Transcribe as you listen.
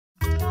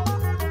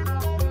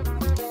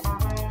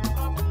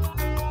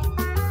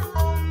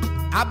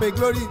Abe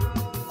glory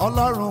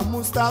Ọlọ́run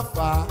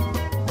Mustapha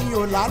ní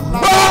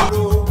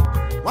Olálàbò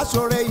wọ́n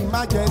ṣoore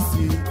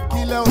emergency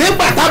kílẹ̀ o.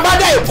 Nígbà tá a bá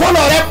dá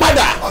ìkólọ rẹ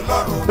padà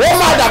ó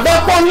máa dàbẹ́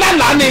pọ́ ńlá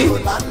lánì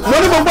mo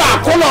ní gbogbo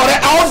àkólọ rẹ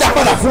a ó dà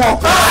padà fún ọ.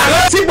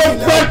 Tí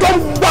gbogbo ẹ tó ń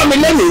gbọ́ mi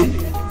lẹ́nìí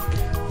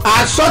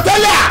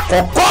àsọtẹ́lẹ̀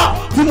àkọ́kọ́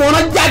tí mo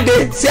rán jáde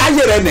sí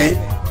ayé rẹ nìyí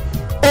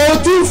o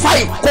ti ń fa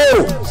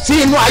ìkorò sí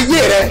inú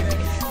ayé rẹ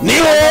ní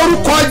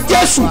orúkọ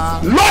Jésù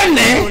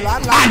lónìí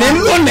àní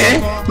lónìí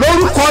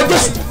lórúkọ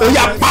Jésù ó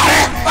yá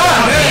parẹ́.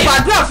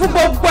 Gbàdúrà fún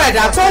gbogbo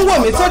ẹ̀dá tó ń wò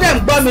mí tó dẹ̀ ń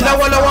gbọ́ mi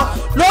lọ́wọ́lọ́wọ́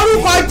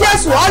lórúkọ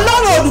Jésù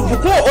Ọlọ́run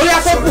olùbùkún ó yá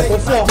kó bùkún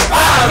fún ọ.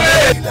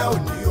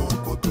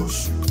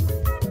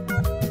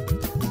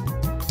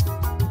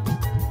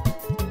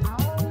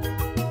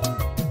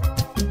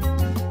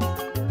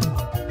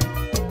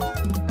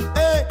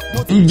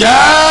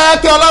 Ǹjẹ́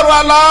kí Ọlọ́run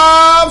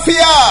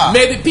àlàáfíà.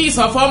 May the peace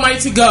of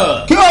Almighty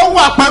God kí ó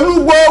wà pẹ̀lú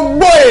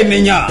gbogbo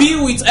ènìyàn be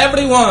with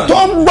everyone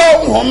tó ń gbọ́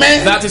ohùn mi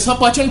that is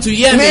opportune to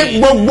hear ní me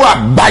gbogbo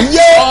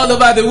àgbáyé. all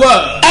over the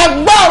world. Ẹ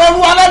gbọ́ ọ̀rọ̀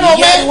Olúwa lẹ́nu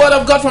Hear the mi word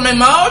of God from my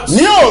mouth.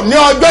 ní òní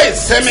ọjọ́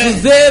ìsinmi.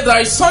 Today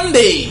there is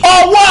Sunday.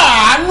 Ọwọ́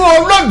àánú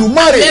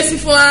Olódùmarè.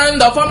 Merciful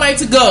hand of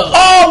Almighty God.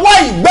 Ọwọ́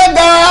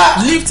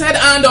ìgbéga. Lifted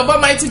hand of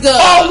Almighty God.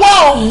 Ọwọ́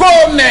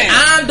ògo ni.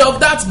 Hand of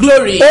that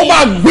glory Ó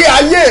máa gbé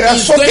ayé rẹ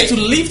is going to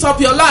sókè. lift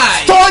up your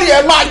life. Sórí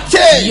ẹ máa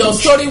change. Your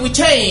story will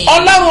change.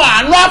 Ọlọ́run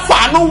àánú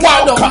àfààní wá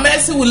God of ọkàn.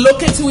 mercy will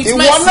locate you with Ìwọ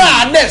mercy.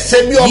 náà dẹ̀ ṣe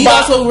bí He ọba.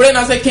 also reign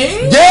as a king.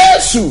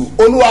 Jésù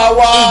Olúwa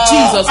wa. In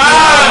Jesus'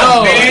 name,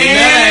 Lord.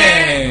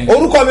 Amen.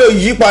 Orúkọ mi ò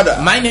yí padà.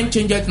 My name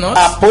changeth not.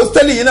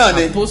 Àpọ́stélì yìí náà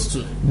ni.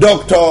 Apostle.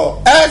 Dr.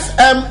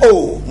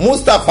 SMO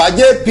Mustapha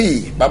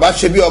JP Baba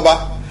Ṣebí Ọba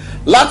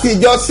láti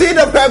ìjọ Seed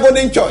of Christ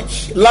Golden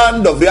Church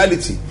Land of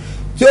Reality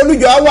tí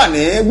olùjọ á wà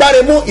ní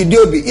Gbáremú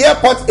Ìdíòbí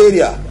Airport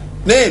area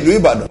ní ìlú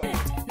Ìbàdàn.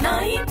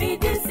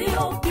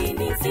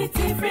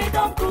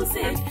 Freedom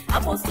Crusade,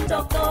 Apostle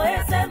Dr.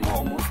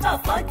 SMO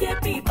Mustapha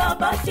JP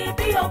Baba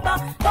Ṣebí Ọba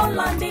don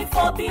landing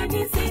for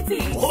Benin City.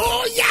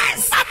 Oh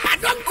yes, Papa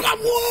don come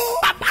o.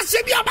 Baba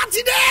Ṣebí Ọba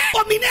ti dé.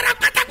 Òmìnira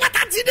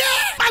pátápátá ti dé.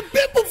 My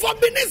people for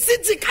Benin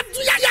City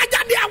Katuyaya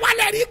jáde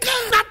àwalẹ̀ rí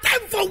kan. Na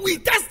time for we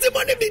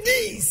testimony be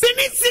this.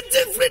 Benin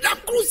City Freedom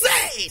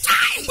Crusade.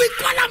 We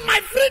call am my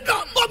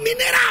freedom.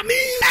 Òmìnira mi.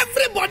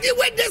 Everybody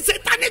wey dey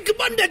satanic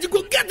bondage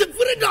go get the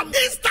freedom.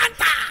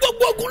 Instanta.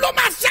 Gbogbo ogun ló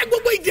máa ṣẹ́,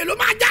 gbogbo ìdè ló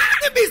máa já.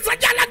 Níbi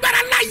ìsọjí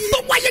alágbára láyé. Tó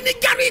wáyé ní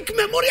Garrick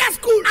Memorial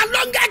School.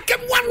 Along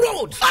Ekemwa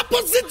Road.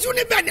 Opposite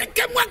Uniben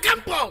Ekemwa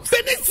Campus.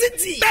 Benin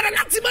City. Bẹ̀rẹ̀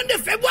láti Monday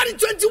February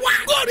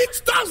 21. Go reach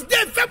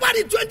Thursday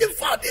February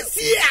 24 this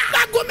year.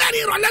 Láago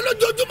mẹ́rin ìrọ̀lẹ́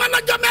lójoojúmọ́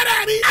lọ́jọ́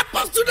mẹ́rẹ̀ẹ̀rin.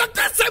 Apostle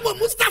Dr. SMO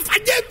Mustapha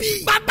JP.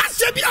 Baba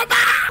Ṣebí Ọba.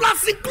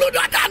 Plus include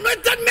other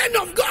anointed men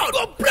of God.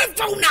 Go pray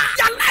for una.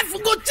 Your life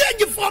go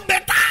change for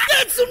better.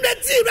 Jésù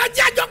retí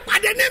ìrẹ́jẹ́ àjọ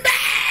pàdé níbẹ̀.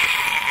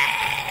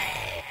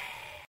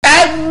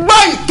 Ẹ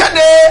gbọ́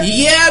ìkéde.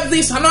 Hear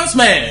this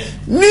announcement.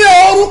 Ní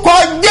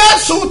orúkọ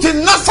Jésù ti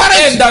In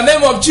Násárẹ́tì. the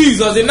name of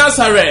Jesus in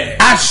Nazareth.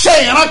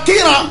 Àṣẹ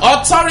ìrankíran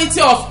Authority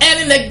of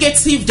any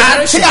negative àti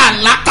generation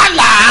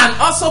àlákàlà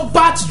and also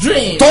bad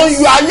dream tó ń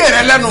yọ ayé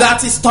rẹ lẹ́nu.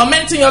 that is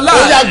tormenting your Ó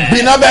yá life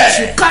gbiná bẹ́ẹ̀.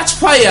 should catch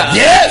fire.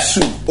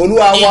 Jésù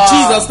Olúwa In wa.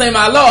 Jesus' name,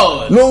 our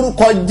Lord.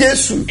 Lórúkọ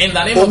Jésù In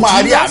the name ó of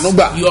máa rí àánú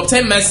gbà. Jesus, you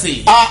obtain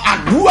mercy.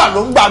 Àdúrà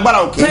ló ń gba agbára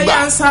òkè Prayer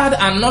gbà. answered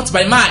and not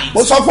by might.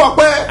 Mo sọ fún ọ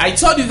pé I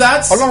told you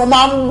that Ọlọ́run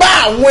máa ń bá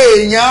àwọn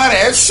èèyàn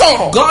rẹ̀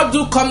sọ̀rọ̀. God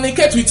do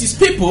communicate with his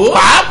people,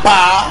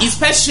 Pàápàá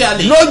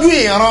especially lójú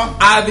ìran,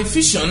 at the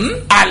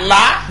vision,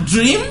 àlá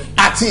dream,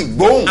 àti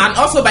ìgbóhùn. and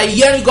also by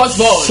hearing God's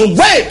voice.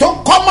 Ṣùgbọ́n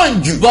ètò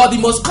common jù But the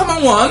most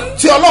common one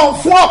tí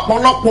Ọlọ́run fún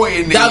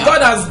ọ̀pọ̀lọpọ̀ that ènìyàn.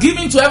 God has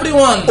given to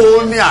everyone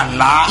Ó ní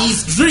àlá.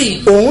 is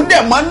dream, Òun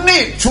dẹ̀ máa ń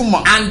ní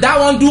ìtumọ̀. and that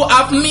one do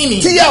have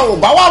meaning. Tí a ò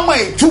bá wá mọ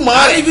ìtumọ̀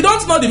And rẹ̀, if you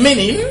don't know the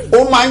meaning,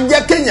 ó máa ń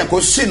jẹ́ kéèyàn kó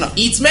ṣìnà.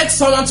 it makes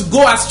someone to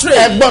go astray.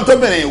 Ẹgbọ́n tó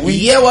bẹ̀rẹ̀ You wí.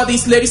 hear what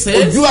this lady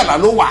says? Ojú àlá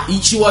ló wà.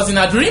 She was in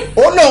a dream.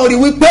 Ó lóun rí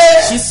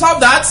wípé She saw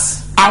that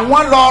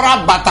àwọn lọ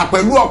ra bàtà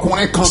pẹ̀lú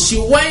ọkùnrin kan. she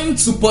went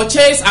to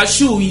purchase a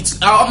shoe with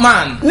a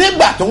man.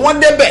 Nígbà tí wọ́n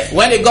débẹ̀,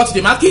 When they got to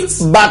the market,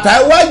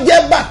 bàtà wa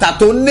jẹ́ bàtà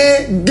tó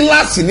ní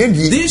gíláàsì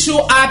nídìí. this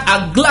shoe had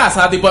a glass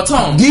at the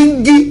bottom.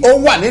 Díngí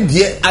ó wà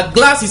nídìí ẹ̀. A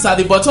glass is at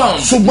the bottom.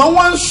 Ṣùgbọ́n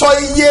wọ́n ń sọ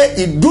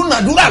iye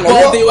ìdúnàdúrà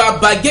But they lọ́wọ́. were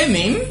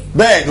bargaining.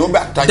 Bẹ́ẹ̀ ni ó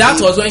bá tají.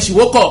 That was when she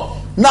woke up.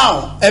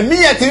 Now ẹ̀mí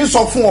yẹn ti ń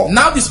sọ fún ọ.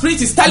 Now the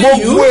spirit is telling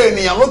Gbogbo you,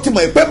 ènìyàn ló ti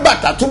mọ̀ pé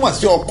bàtà túmọ̀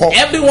sí ọkọ.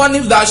 everyone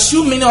knows that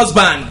shoe means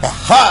husband.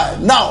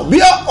 Now bí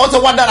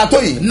ọ̀sẹ̀ wa dára tó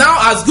yìí. Now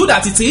as good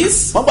as it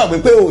is, Wọ́n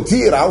gbàgbé pé o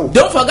tí ì rà o.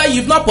 don't forget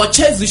you've not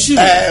purchased the shoe.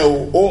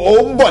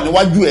 O ń bọ̀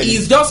níwájú ẹ̀.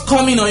 It's just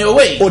coming on your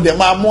way. O dẹ̀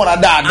máa múra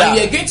dáadáa. And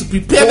you're going to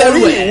prepare very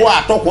Torí well. ìwọ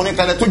àtọkùnrin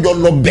kan tó jọ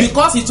lọ bẹ̀.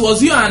 Because it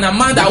was you and a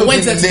man that Tó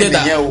went ti there lé nìyẹn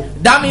together. o.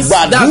 That means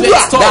that's where Gbàdúrà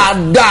it's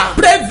stopped. dáadáa.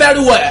 Pray very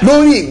well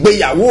lórí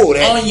ìgbéyàwó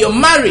rẹ on your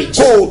marriage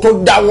kó o tó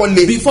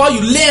dáwọ́lé before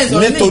you lay hands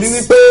on nítorí it.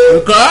 wípé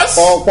Because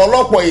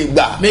ọ̀pọ̀lọpọ̀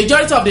ìgbà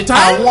majority of the time,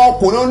 àwọn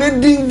ọkùnrin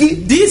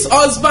onídíngí this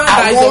husband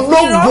that is àwọn of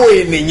ológo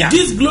mirror, ènìyàn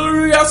this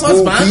glorious kò kì í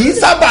husband,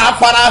 sábà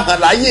farahàn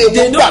láyé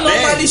they wọn don't gbà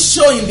normally bẹ́ẹ̀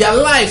show in their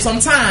life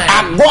sometimes.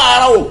 àgọ́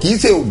ara ò kì í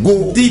ṣe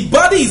ògo The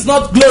body is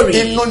not glory.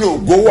 inú ni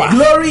ògo wà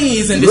Glory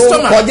is in the lórúkọ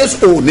stomach.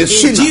 Jésù ò ní In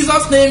ṣìnà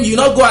Jesus' name, you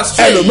not go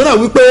astray. ẹlòmíràn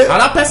wípé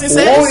Another person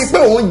òun rí says pé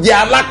òun jẹ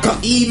alákàn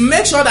he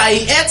makes sure that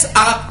he ate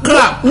a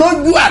crab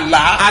lójú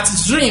àlá at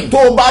his dream. tó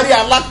o bá rí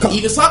alákàn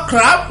If you saw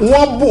crab,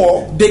 wọ́n bù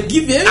ọ́ they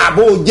give him,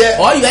 àbò jẹ́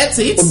or you ate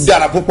it, ó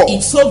dára púpọ̀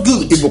it's so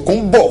good.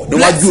 ìbùkún bọ̀ níwájú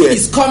Blessing ẹ̀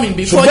is coming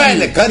before ṣùgbọ́n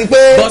you. ẹnìkan rí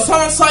pé But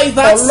someone saw it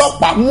that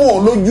ọlọ́pàá mú ọ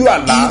lójú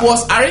àlá he was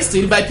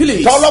arrested by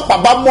police.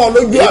 tọ́lọ́pàá bá mú ọ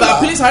lójú If àlá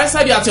the police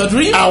arrested you at your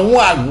dream, àwọn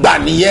àgbà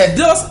nìyẹn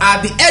those are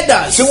the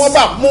elders. tí wọ́n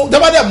bá mú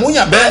tọ́bádẹ́ mú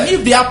yàn And bẹ́ẹ̀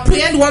if they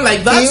apprehend one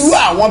like irú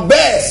that, àwọn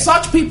bẹ́ẹ̀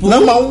such people náà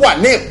máa ń wà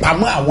ní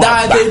ìpamọ́ àwọn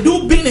that àgbà they do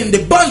being in the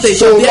bondage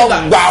so of the lọ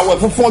elders. gba àwẹ̀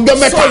funfun ọjọ́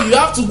mẹ́ta So you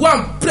have to go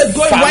and pray,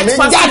 go in white fàmí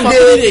fasting for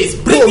jáde 3 days.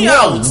 Bring me kúrò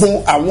out, ní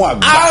ọ̀gbun àwọn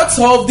àgbà out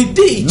of the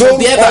ditch of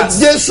the lórúkọ elders.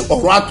 Jésù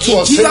ọ̀rọ̀ atú ọ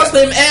In Jesus' sílẹ̀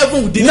name,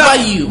 heaven will deliver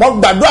you. wọ́n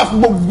gbàdúrà fún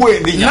gbogbo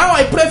ènìyàn Now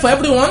I pray for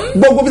everyone.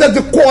 gbogbo bí wọ́n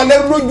ti kó ọ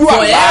lẹ́rú lójú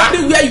For àlá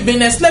everywhere you've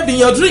been enslaved in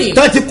your dream, tí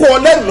wọ́n ti kó ọ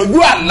lẹ́rú lójú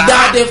àlá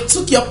that they've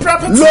took your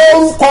property.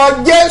 lórúkọ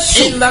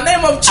Jésù In the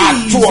name of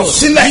Àtú ọ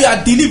Jesus, sílẹ̀. you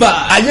are delivered.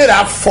 ayé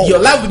rẹ̀ á fọ Your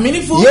life will be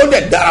meaningful, yóò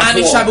dẹ̀ dára and fún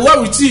it ọ shall be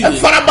well with you. ẹ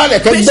farabalẹ̀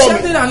kẹ́ gbọ́ mi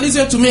Patiently and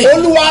listen to me.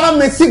 Olúwa rán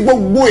mi sí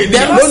gbogbo The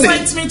ènìyàn Lord lónìí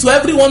sent me to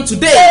everyone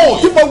today.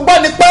 tí mo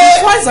gbọ́ ni pé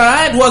Voice I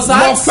heard was mo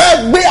that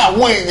fẹ́ gbé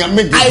àwọn èèyàn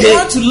mi I dìde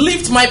want to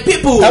lift my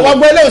people. ẹ wá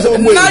gbọ́ eléyìí sọ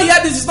gbogbo Now èèyàn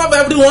here, this is not for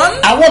everyone.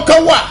 àwọn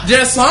kan wà There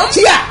are some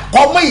tí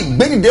àkọ́mọ́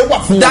ìgbédìde wà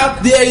fún wọn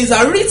that there is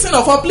a written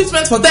of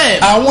upliftment for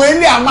them. àwọn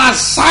ilé àwọn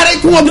asáré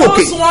kí wọ́n gòkè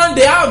Those one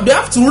they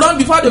have to run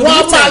before they be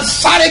wọ́n máa lifted.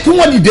 sáré kí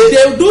wọ́n dìde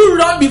They do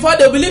run before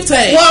they be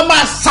lifted. wọ́n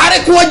máa sáré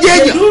kí wọ́n jẹ́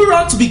They èèyàn do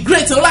run to be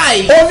great in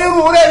life.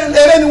 onírúurú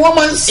eré ni wọ́n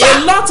máa ń sá A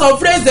lot of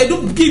praise they do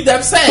give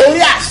themselves torí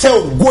àṣẹ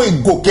ògo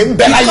ìgòkè ń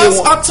bẹ láyé because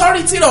wọn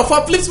authority of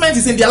upliftment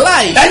is in their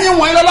life. ẹ̀yin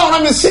wọ̀nyí lọ́lọ́run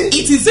rán mi sí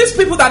It is these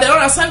people that the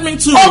Lord has sent me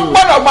to. ó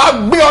gbọ́dọ̀ máa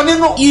gbé ọ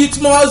nínú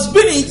It must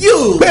be in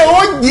you pé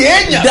ó jẹ́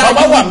èèyàn that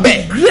bàbá you wà will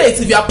bẹ́ẹ̀ be great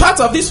if you are part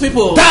of these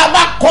people. tá a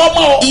bá kọ́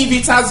mọ́ ọ If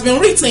it has been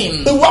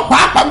written, ìwọ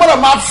pàápàá gbọ́dọ̀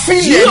máa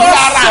fílì you ní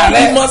ara also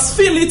rẹ must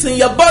feel it in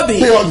your body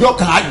pé ọjọ́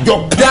kan á jọ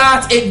kan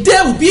that a day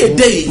will be a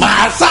day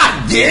màá sá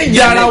jẹ́ that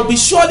èèyàn I ni will be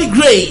surely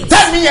great.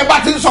 tẹ́mi yẹn bá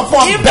ti ń sọ fún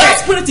ọ If that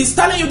bẹ́ẹ̀ spirit is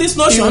telling you this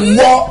notion,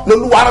 ìwọ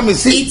lolúwa rán mi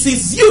sí it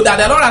is you that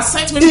the Lord has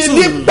sent me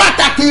ìdí to.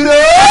 pàtàkì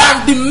rẹ̀ And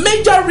the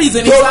major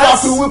reason is tó lọ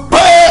fi that wí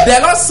pé the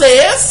Lord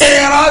says,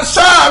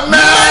 ìránṣẹ́ mi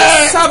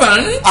my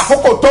servant,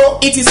 àkókò tó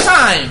it is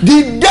time.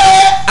 dìde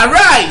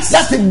Arise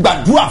láti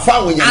gbàdúrà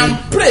fáwọn èèyàn and mi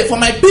pray for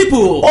my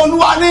people.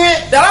 olúwa ní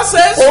The Lord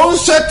says òun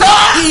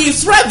ṣetán he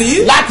is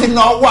ready láti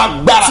na ọwọ́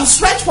agbára to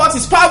stretch forth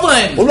his power.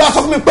 olúwa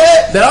sọ fún mi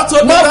pé The Lord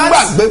told me má that.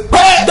 gbàgbé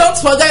pé Don't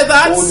forget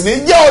that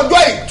òní jẹ́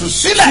ọjọ́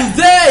ìtúsílẹ̀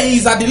today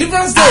is a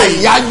deliverance day.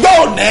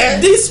 àyájọ́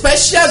òní This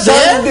special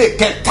day, Sunday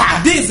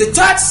kẹta this is the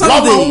third lọ́mọ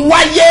Sunday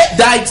wáyé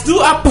that it do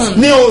happen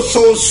ní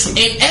oṣooṣù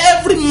in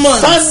every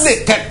month.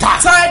 Sunday kẹta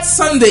Third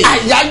Sunday.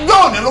 àyájọ́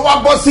òní ló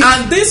wá bọ́ sí.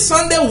 And this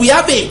Sunday we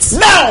have it.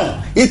 now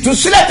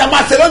ìtúsílẹ̀ tá a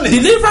máa ṣe lónìí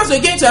Deliverance we're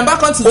going to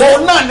embark on today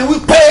òun náà ni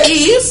wípé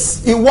is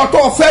ìwọ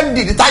tó fẹ́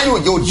dìde táyé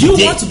òjò you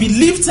òjìdé want to be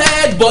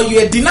lifted but you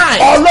are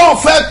denied. ọlọ́run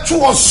fẹ́ tú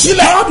ọ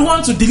sílẹ̀ God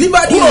wants to deliver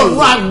kúrò ní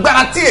you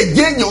agbára tí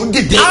èjé èèyàn ó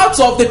dìde out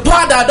of the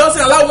power that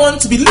doesn't allow one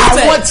to be àwọn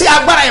lifted. tí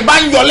agbára yẹn bá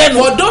ń yọ lẹ́nu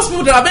For those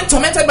people that have been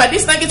tormented by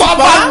this negative tó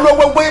bá power, lo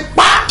gbogbo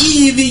ipá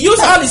if he use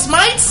all his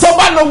might, tó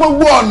bá lo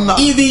gbogbo ọ̀nà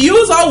if he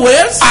use all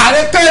ways,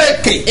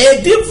 àrékèrèkè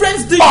a different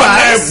ọ̀nà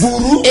device,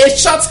 ẹ̀bùrú a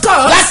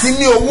shortcut láti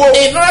ní owó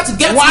in order to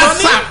get wọ́n á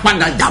money, sá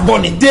padà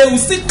jábọ́ ni. they will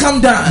still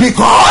come down.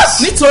 because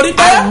Nítorí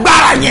pé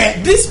agbára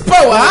yẹn this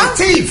power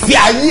tí ìfi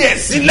ayé ẹ̀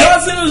sílẹ̀.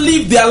 doesn't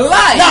live their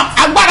life. náà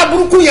agbára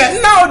burúkú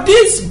yẹn Now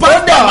this ó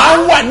dẹ̀ máa power,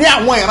 ń wà ní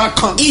àwọn ìran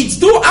kan. it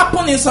do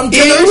happen in some irú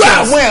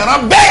generations. àwọn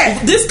ìran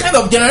bẹ́ẹ̀ This kind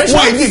of wọ́n generation,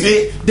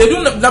 dìde they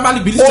don't normally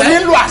be o lifted.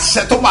 nílò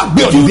àṣẹ tó máa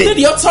gbé ọ You dìde. need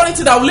the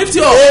authority that will lift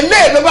you up.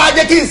 eléyìí ló máa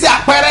jẹ́ kí n ṣe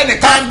àpẹẹrẹ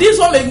nìkan And this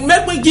one may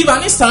make me give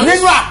an instance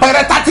nínú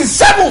àpẹẹrẹ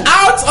 37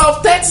 out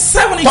of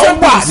 37 tó wà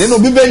examples nínú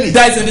bíbélì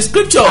that is in the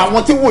scripture.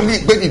 àwọn tí wòlíì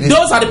gbé dìde.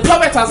 Those are the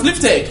prophets has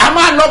lifted. a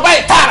máa lọ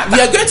báyìí We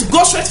tààrà are going to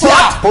go straight tí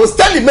forward.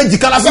 àpòstẹ́lì méjì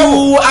kan la fẹ́ wò.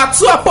 Who are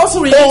two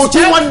apostles in ohun each tí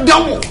church, wọ́n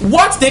dánwò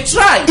what they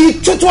tried.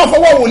 ìtú tí wọ́n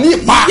fọwọ́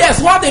wòlíì pa Yes,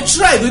 what they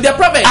tried with their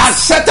prophets.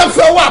 àṣẹ tó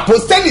fẹ́ wọ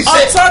àpòstẹ́lì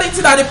ṣe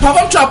Authority that they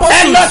performed to ẹ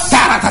apostles. lọ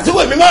tààrà tàbí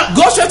wò mímọ́.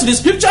 Go straight to the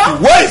scripture.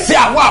 wọ́n ìṣe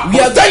àwọn We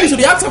are going to àpòstẹ́lì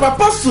the Acts of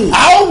Apostles.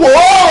 a ó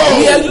wò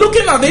We are ó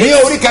looking at ní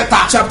it. orí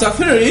kẹta Chapter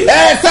 3,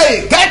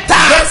 ẹsẹ̀ ìkẹta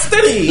verse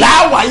 3.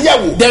 làwọn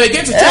yẹ̀wò They were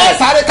going to ẹ tell.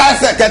 sáré ká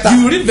ẹsẹ̀ kẹta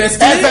You read verse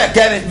 3, ẹsẹ̀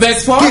kẹrin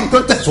verse 4. kí n tó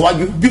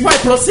tẹ̀síwájú. Before I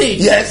proceed.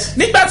 Yes.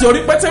 Nígbà tí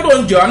orí Pétérù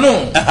ń jọ̀ọ́nù,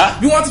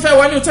 bí wọ́n ti fẹ́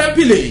wọ inú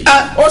tẹ́ḿpìlì,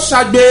 Ah. ó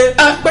ṣàgbé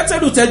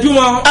Pétérù tẹ́jú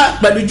wọn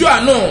pẹ̀lú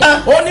Jòhánù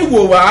ó ní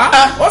wò wá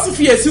ó sì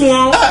fiyèsí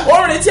wọn ó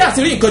ń retí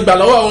àti rí nǹkan gbà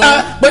lọ́wọ́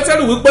wọn.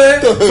 Pétérù wípé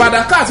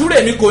fàdákà àtúrò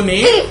èmi kò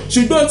ní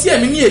ṣùgbọ́n tí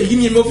èmi ní èyí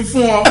ni mo fi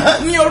fún ọ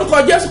ní orúkọ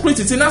Jésù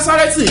Kristi ti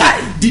Násárẹ́tì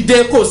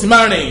dìde kó o sì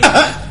máa rìn.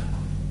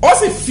 Ó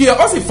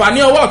sì fà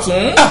ní ọwọ́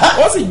ọ̀tún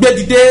ó sì gbé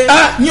dìde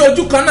ní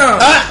ojú kan náà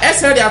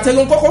ẹsẹ̀ rẹ̀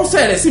àtẹ̀gùn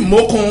kókósẹ̀ rẹ̀ sì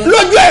mókun.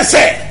 lójú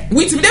ẹsẹ̀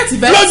with immediate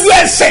verse lójú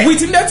ẹsẹ̀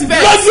with immediate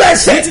verse lójú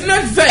ẹsẹ̀ with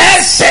immediate verse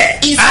ẹsẹ̀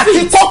àti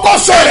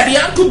kókósẹ̀ rẹ̀ the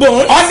ankle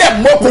bone ọ̀dẹ̀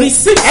mókun.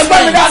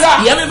 ẹgbẹ́ mi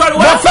dáadáa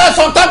mo fẹ́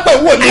sọ tán pé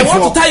wò ní I fún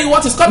want to tell you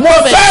what is called mo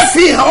promise. fẹ́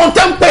fi hàn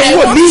tán pé I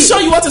wò want ní. to show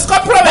you what is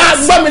called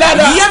promise. ẹgbẹ́ mi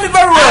dáadáa Hear me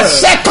very well.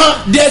 àṣẹ kan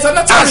There is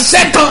another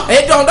àṣẹ kan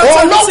olówó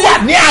olówà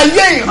ní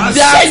ayé ìránṣẹ́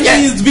that yẹn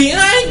is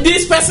behind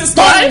this person's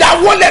tó ń life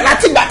dáwọ́lẹ̀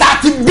láti gbàtà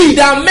àti bí.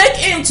 that make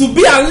him to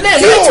be a name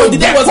Tí ò right from the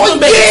day was jẹ́ kó born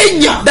baby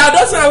yéèyàn. that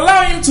doesn't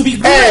allow him to be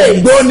great.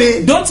 ẹ̀gbọ́n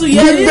ni Don't you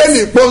hear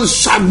bíbélì it? kò ń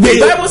ṣàgbé.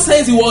 The Bible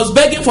says he was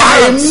begging for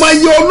hands.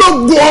 àìmọye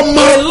ológun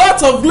ọmọ A lot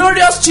of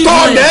glorious tó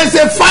children dẹ̀ ń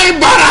ṣe fáin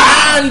bàrà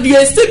and you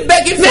are still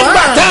begging for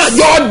nígbà tá hands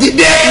àjọ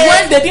dìde.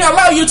 when they didn't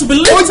allow you to be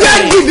ó jẹ́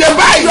lifted. dìde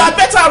báyìí. You are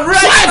better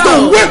try right to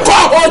now. wake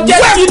up Oh,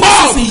 get wake you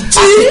up. this is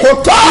àsìkò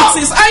tán.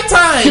 It is high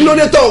kí time. ló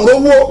dé tó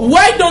rówó.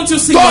 Why don't you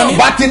see tó money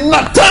bá ti ná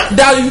tán.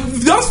 that you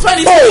don't spend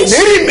it ó finish?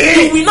 ní rí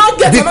mi. You will not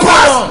get another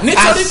because one.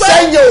 Nítorí pé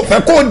àṣẹyẹ ò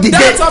fẹ́ kó dìde.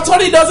 that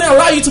authority doesn't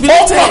allow you to be ó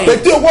mọ̀ pé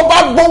lifted. tí owó bá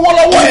gbówó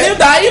lọ́wọ́ You ẹ̀. knew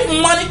that if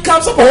money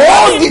comes up ó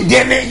on you,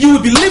 dìde ni. you will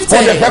be ó lè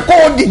lifted. fẹ́ kó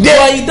dìde.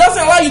 But it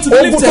doesn't allow you to be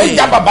ogun tó lifted.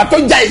 ja bàbá tó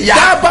ja ìyá.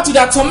 That battle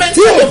that torments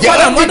Tí ò your jẹ́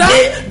father and ó mother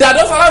dìde. that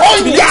doesn't allow you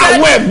to be ó jà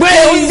àwọn lifted. ẹ̀gbẹ́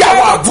ó jà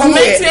àwọn àbúrò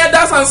Tormenting ẹ̀.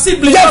 elders and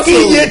siblings jẹ́ also. kí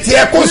iye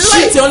tiẹ̀ kó sí.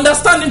 Let your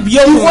understanding be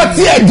open. ìwọ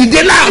tí ẹ̀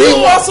dìde láàrin You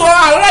wọn. also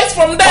arise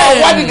from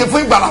them wá dìde fún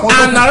ìgbàlà wọn.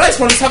 and arise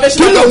from the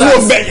salvation Kí of ló wo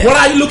others. bẹ̀yẹn? What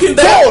are you looking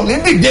tó there? ò ní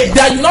dìde.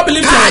 That you not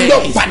believe káàjọ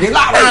in. pàdé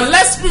láàrin. And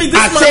let's meet this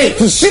àṣẹ morning.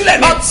 ìtúsílẹ̀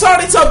ni.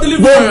 Authority of gbogbo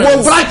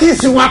deliverance. branches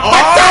wọn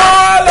pátá.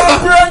 All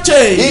of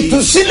branches.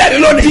 ìtúsílẹ̀ ni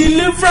lónìí.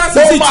 Deliverance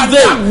Ó is it máa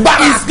today.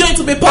 lágbára. It's going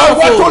to be ọwọ́ tó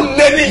powerful.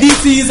 lé ní.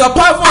 This is a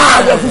powerful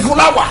ààrẹ hour. funfun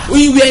láwà.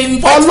 We were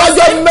in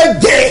ọlọ́jọ́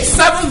méje.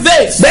 7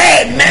 days.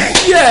 bẹ́ẹ̀ ni.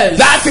 Yes.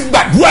 láti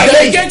gbàdúrà They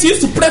lẹ́yìn. again to use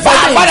to pray for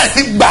bàbá rẹ̀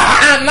things. ti gbà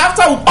á. And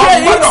after we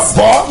pray ọgbọ́dọ̀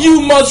bọ́. it,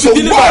 you must be ṣùgbọ́n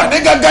ní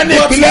delivered. gángan ní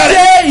But ìpínlẹ̀ rẹ̀.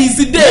 today is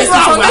the day. It's nínú the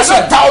àwọn foundation.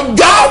 ẹ̀ta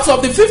ọjọ́. Out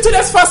of the 50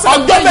 days fasting of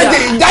ọjọ́ méje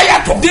prayer.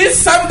 ìdáyàtọ̀. This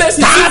 7 days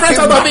is Tá a different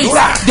ti out of it.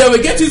 gbàdúrà. They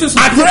will get to use to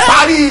àti pray.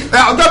 parí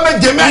ọjọ́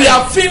méje We mẹ́rin.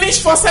 have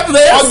finished for 7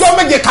 days. ọjọ́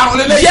méje karùn-ún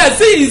lélẹ́yìn. Yes,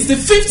 this is the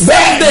 5th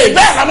bẹ́ẹ̀ day. ni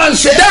bẹ́ẹ̀ la máa ń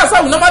ṣe. That's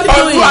how we normally do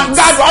ọdún it.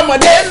 àgádùn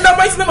ọmọdé. In the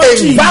mighty name of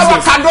Jesus. ìbáwá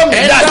kadọ́ mi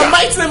In dájà. the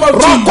mighty name of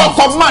Jesus.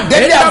 rọ́kọ̀kọ̀ máa In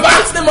délé the àbá.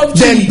 mighty name of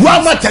Jesus. dẹ̀ndú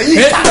àmọ̀tẹ̀yìn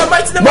In ká. the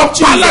mighty name mo of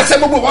Jesus. pa aláṣẹ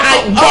gbogbo wọn I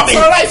kàn gbọ́ mi.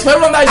 authorize for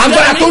everyone that is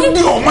agbára tó hearing ń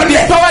me. di ọmọdé.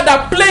 The power that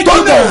plague tó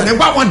you lò down.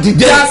 nípa wọn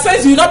dìde. That says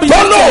you will not be Tó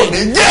lò lifted.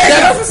 ní jẹ́.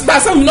 That says that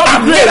says you will not be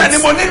Àmín great. ni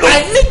mo nílò. I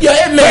need your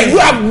amen. pẹ̀lú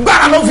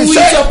agbára ló fi With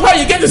ṣe. your power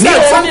you get to Ní say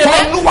orúkọ amen.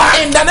 Olúwa.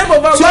 In the name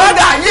of our Tí ó Lord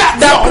dá ayé àti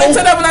that ọ̀run.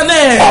 created heaven and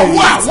earth.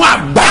 ọwọ́ àwọn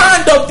àgbà.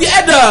 Hand of the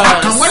elders.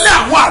 àkànwọ́lé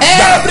àwọn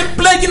àgbà. Every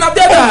plaguing of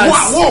the ogun others.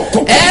 àwọn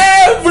òkùnkùn.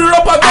 Every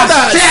rope of the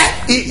others. àṣẹ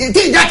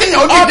tí ìjà kéèyàn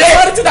ó dìde.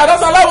 Authority that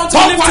doesn't allow one to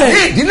be tọ́wọ́ ní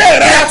lifted. ìdílé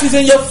rẹ̀. That is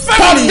in your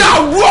family. tọ́jà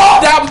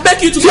wọ́. That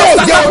make you to Tí go ò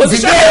stand jẹ́ out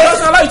position. òdìdé. That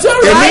doesn't allow you to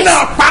èmi rise.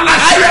 náà pa I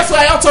láṣẹ. also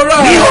I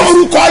authorize. ní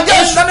orúkọ In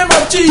Jésù. the name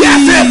of Jesus. Kí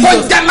ẹsẹ̀ kó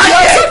jẹ láyé. You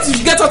are set to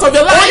get out of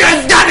your ó life. yẹ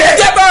jáde.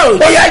 Get out.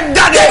 ó yẹ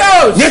jáde. Get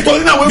out.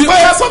 nítorí náà wípé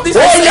Because of this ó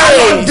I yà say.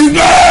 lọ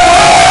dìde.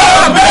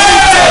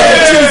 In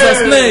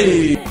Jesus'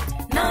 name.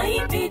 Now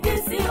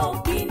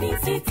EPDCOP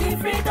City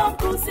Freedom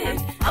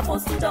Crusade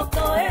Apostle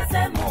Dr.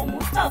 SMO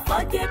Mustapha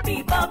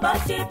JP Baba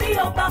Shebi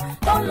Oba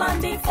don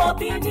landing for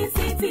Benin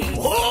City.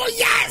 Oh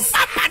yes,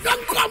 Papa don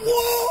come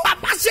o.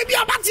 Baba Shebi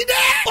Oba ti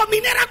dé.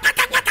 Òmìnira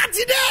pátápátá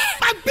ti dé.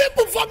 My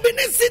people for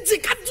Benin City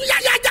katuya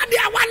jáde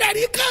àwọn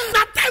ẹ̀rí kan.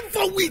 Na time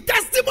for we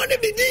testimony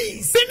be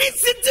this. Benin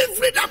City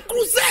Freedom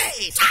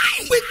Crusade.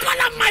 We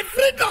call am my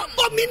freedom.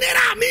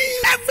 Òmìnira mi.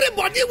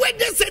 Everybody wey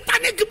dey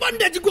satanic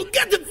bondage go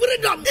get the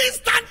freedom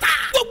instant.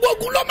 Gbogbo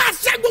ogun ló máa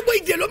ṣẹ́, gbogbo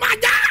ìdè ló máa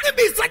já.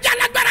 Níbi ìsọjí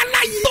alágbára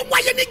láyé. Tó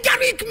wáyé ní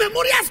Garrick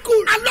Memorial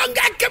School along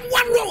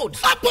Ekemwa Road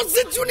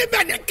opposite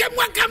Uniben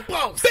Ekemwa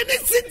Campus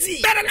Benin City.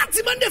 Bẹ̀rẹ̀ láti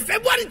Monday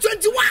February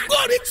 21. Go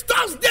reach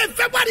Thursday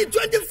February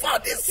 24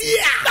 this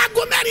year.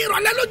 Láago mẹ́rin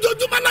ìrọ̀lẹ́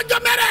lójoojúmọ́ lọ́jọ́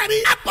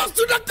mẹ́rẹ̀ẹ̀rin.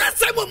 Apostle Dr.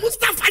 SMO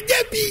Mustapha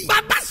JP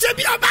Baba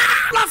Shebi Oba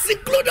plus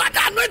include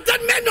other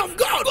anointed men of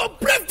God go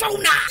pray for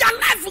una. Your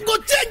life go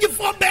change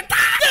for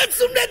better.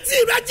 Jésù retí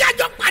ìrẹ́jẹ́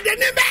àjọ pàdé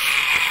níbẹ̀.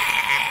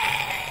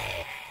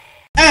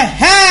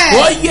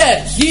 Oh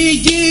yes.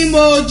 Jíjí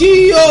mo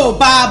jí o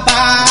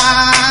bàbá,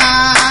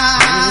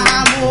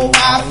 mo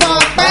wá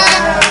fọpẹ́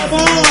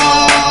fún ọ.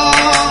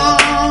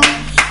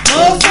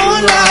 Mo fún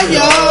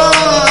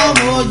láyọ̀,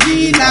 mo jí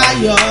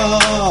láyọ̀,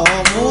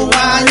 mo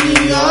wá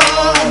yíyọ́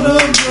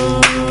lógo.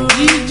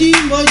 Jíjí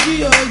mo jí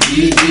o,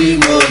 jíjí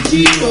mo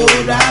jí o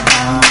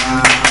bàbá,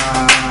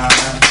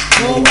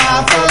 mo wá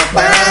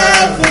fọpẹ́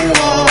fún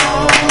ọ.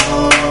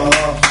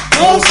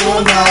 Mo fún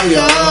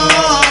láyọ̀,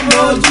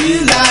 mo jí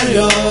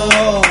láyọ̀,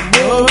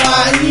 mo wá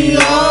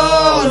yíyọ́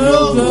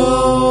lógo.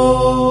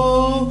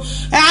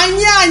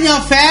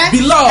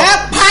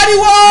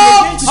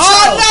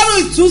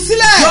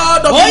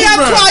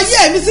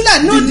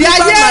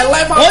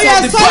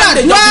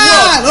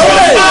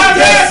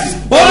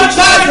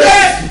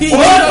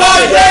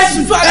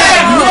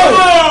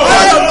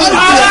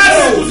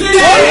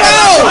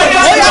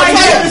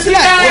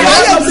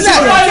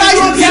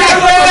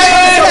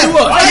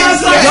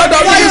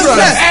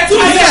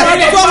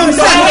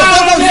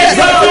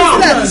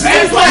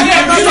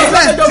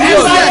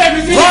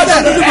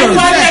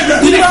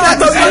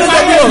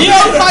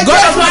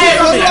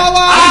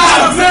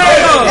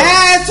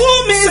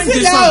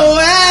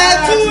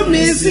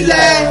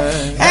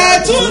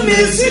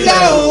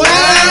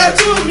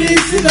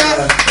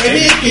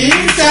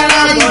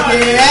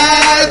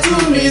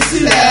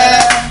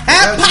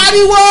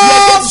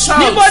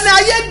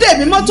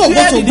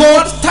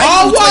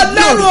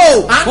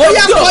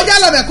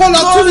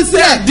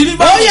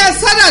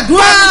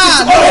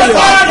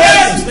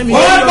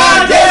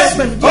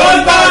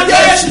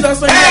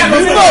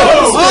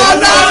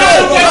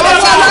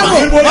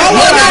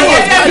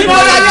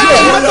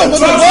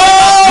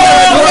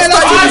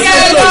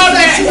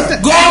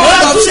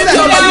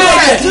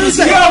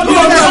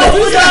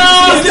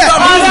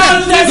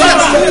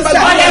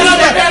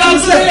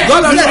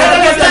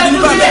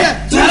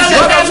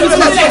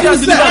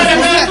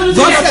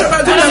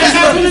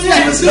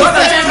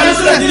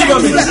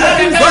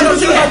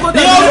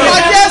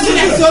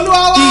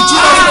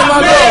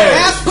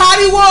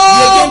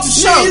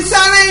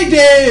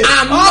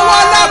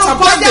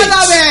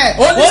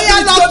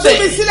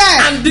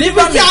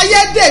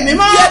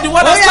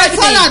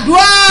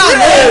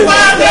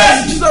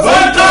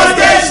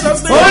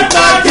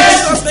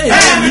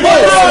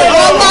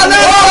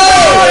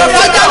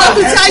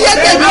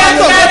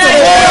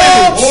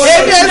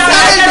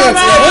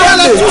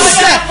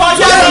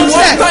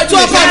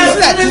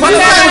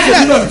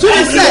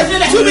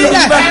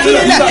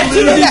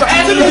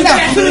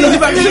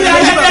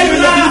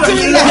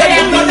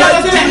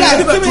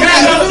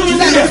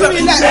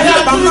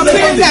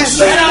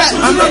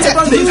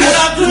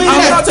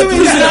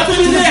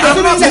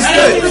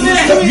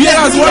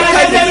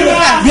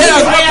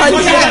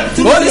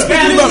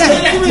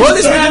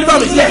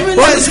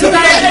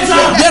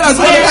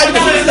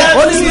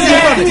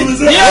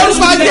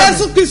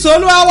 Jésù Kristi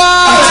Olúwa wa.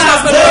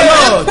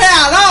 Pé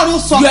àrá ọ̀run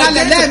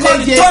sọ̀kalẹ̀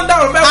lẹ́ẹ̀méje.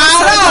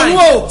 Àrá ọ̀run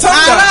o,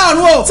 àrá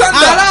ọ̀run o,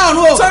 àrá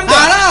ọ̀run o,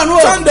 àrá ọ̀run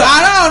o,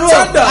 àrá ọ̀run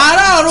o,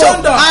 àrá ọ̀run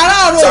o, àrá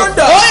ọ̀run o.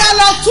 Ó yá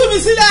lọ tú mi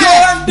sílẹ̀.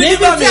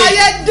 Níbi tí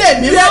ayé dè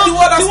mí mọ́,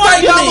 tí wọ́n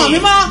di ọmọ mi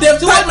mọ́,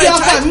 tí wọ́n di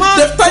ọkọ mi mọ́,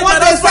 tí wọ́n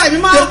di ẹsẹ̀ mi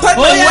mọ́.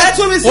 Ó yá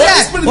tú mi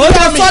sílẹ̀. Ó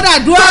yá sọ́dà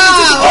dúrà.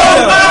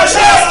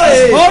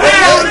 Orúkọ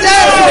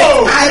Jésù.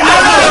 Àrá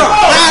ọ̀run o,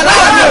 àrá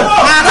ọ̀run o,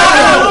 àrá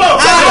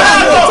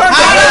ọ̀run o,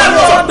 àrá ọ̀run o, àrá ọ̀run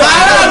o,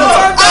 àrá ọ̀run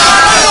o.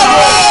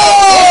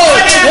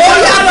 Ó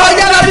yá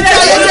kọjá lọ bí tí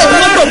ayé dè mí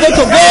mọ́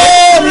tògbótògbó.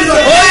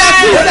 Ó yá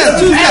tú ilẹ̀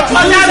tú ilẹ̀ tú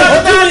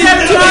ilẹ̀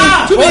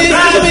tú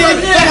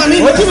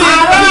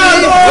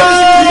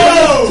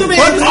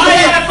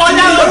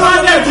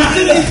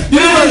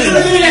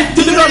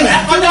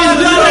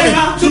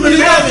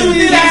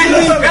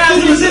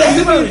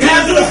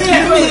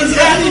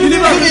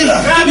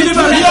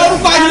mi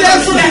orúkọ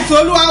Jésù Kristi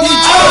Olúwa wa.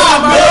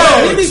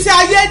 Níbi tí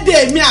ayé dè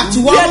mí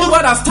àtiwọ́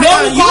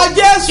lórúkọ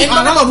Jésù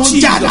àrá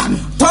ọ̀run jà dànù.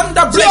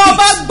 Tí o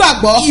bá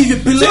gbàgbọ́,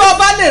 tí o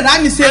bá lè rá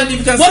mi ṣe,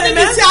 mo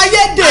níbi tí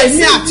ayé dè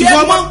mí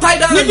àtiwọ́ mọ́,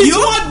 níbi tí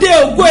wọ́n dè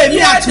ògo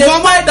èmi àtiwọ́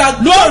mọ́,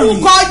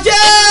 lórúkọ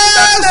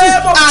Jésù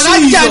àrá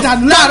jà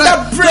dànù láàárọ̀.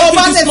 Tí o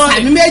bá lè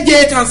sàmì méje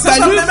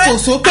pẹ̀lú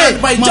ìfòsókè,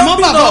 màmá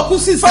bàbá kú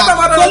sísà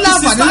tó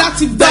láǹfààní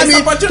láti gbá mi,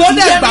 tó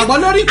dẹ̀ gbàgbọ́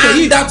lórí ìpè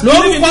yìí,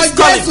 lórúkọ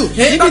Jésù.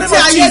 Níbi tí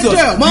ayé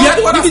dè ọ́ mọ́,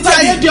 níbi tí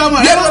ayé dè ọmọ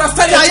rẹ mọ́,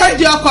 tí ayé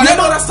dè ọkọ rẹ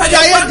mọ́, tí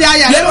ayé dè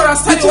aya rẹ mọ́,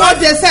 tí wọ́n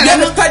dè ẹsẹ̀ rẹ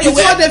mọ́, tí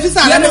wọ́n dè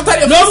físà rẹ mọ́,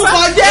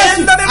 lórúkọ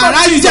Jésù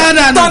àrá jà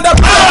dànù.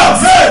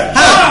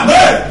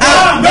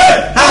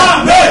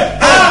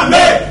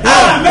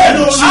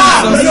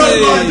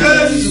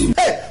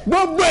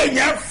 Gbogbo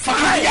èèyàn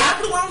fàáyà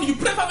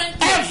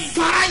ẹ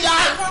fàáyà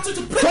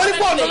torí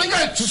pé ọ̀nà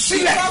lọ́jọ́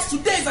ìtúsílẹ̀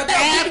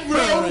ẹ pé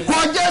orúkọ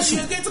Jésù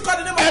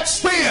ẹ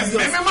pé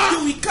ẹ̀mí mímọ́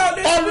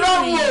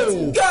Ọlọ́run o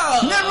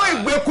nínú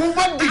ìgbèkùn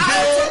wọn dìde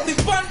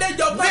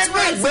nínú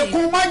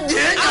ìgbèkùn wọn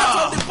jẹ́yà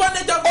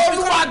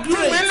Olúwa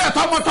dùn mí lẹ̀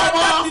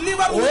tọmọtọmọ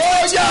ó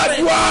yà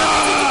dùn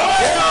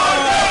á.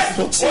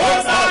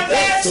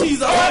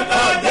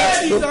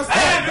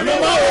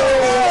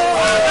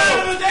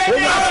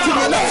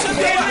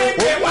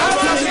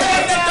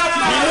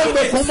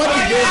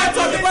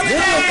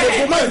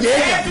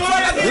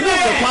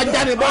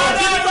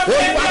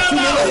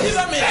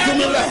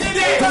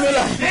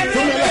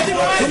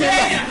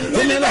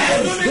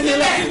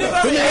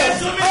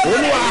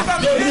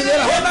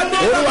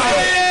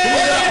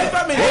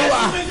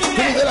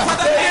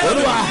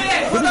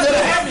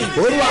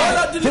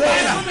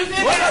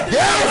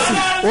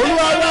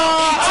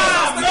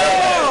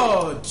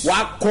 wà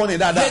á kọ́ni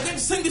dáadáa. They are going to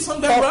sing this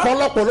song very well.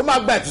 ọ̀pọ̀lọpọ̀ ló máa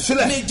gba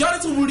ìtúsílẹ̀.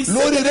 Majority will receive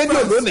lórí rédíò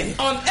deliverance lónìí.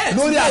 on earth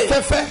lórí today.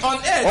 afẹ́fẹ́. On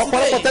earth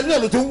ọ̀pọ̀lọpọ̀ today. tẹ́lẹ̀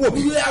ló ti ń wò mí.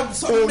 You have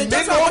some òní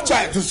majority ló of gba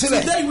church.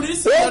 ìtúsílẹ̀. Today you will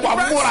receive ó wà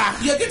deliverance. múra.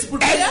 You are going to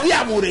prepare. ẹbí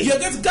àmúre. You are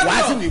going to gather wà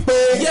á sì up. wí pé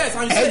Yes,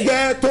 and you say.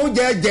 ẹgbẹ́ tó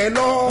jẹjẹ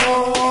lọ.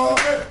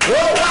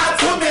 ó wá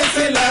tú mi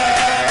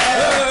sílẹ̀.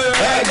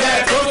 ẹgbẹ́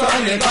tó tọ́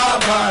ní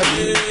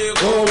kábàárì.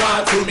 ó wá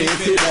tú mi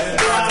sílẹ̀.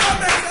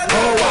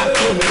 ó wá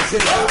tú mi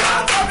sílẹ̀.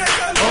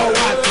 ó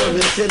wá tú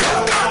mi sílẹ̀.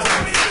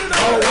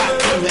 ó wá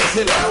tú mi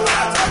sílẹ̀.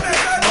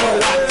 ó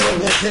wá tú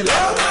mi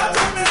sílẹ̀.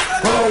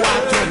 ó wá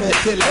tú mi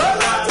sílẹ̀.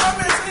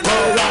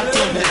 ó wá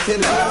tú mi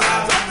sílẹ̀.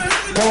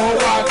 ó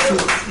wá tú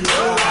mi sílẹ̀.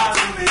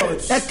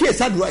 ẹ kíyè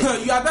sádùúrà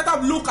yìí. You had better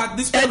look at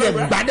this ẹ prayer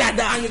lè gbà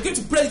dáadáa. and you're going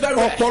to pray very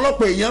well.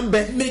 ọ̀pọ̀lọpọ̀ èèyàn ń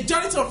bẹ.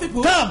 Majority of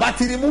people, táwọn bá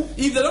ti rí mú.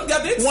 if they don't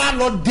get it, wọ́n á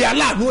lọ di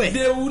aláàánú ẹ̀.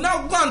 they will now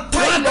go and tie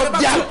wọ́n the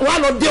á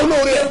lọ di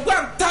olóore They ẹ̀. will go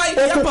and tie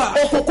the helper.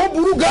 òkòkò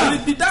burú gan.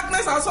 The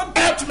darkness has some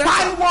ẹ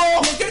pariwo.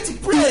 You're going to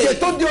pray. ìṣe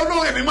tó di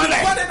olóore mi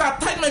mọ́lẹ̀. Body that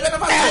tied my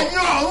benefactor. ẹ̀yin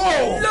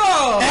ọ̀run No.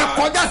 o. ẹ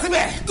kọjá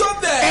síbẹ̀. Go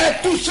there. ẹ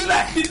tú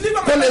sílẹ̀.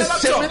 Deliver kò my lè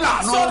benefactor. ṣe mí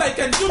láàánú. So that I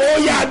can do ó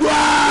yà dùn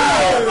á.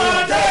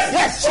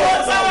 yes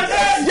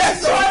yes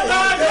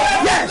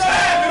yes.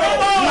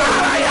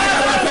 mara yàrá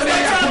la fẹ́rẹ̀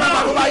yà kúrò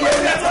bàbá bá yẹ.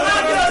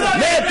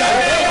 lẹ́ẹ̀ta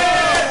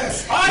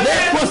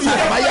lẹ́ẹ̀kọ́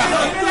sàbáyà.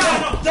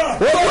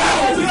 ó wà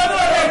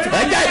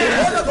ẹ̀já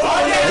ìdílé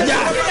ẹ̀já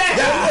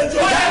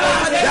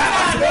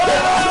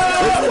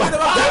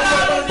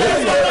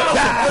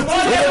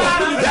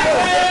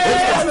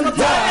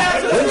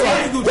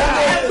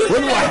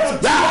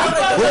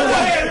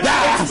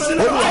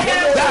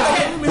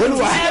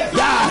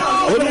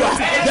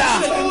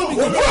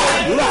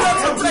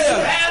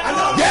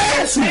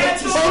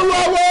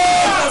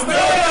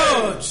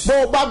bó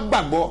o bá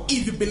gbàgbọ́.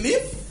 If you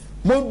believe,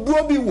 mo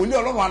dúró bí wòlíì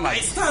ọlọ́run I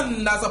àlàyé.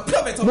 stand as a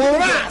prophet of mo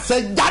God. rán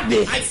àṣẹ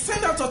jáde I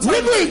send out nínú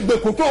authority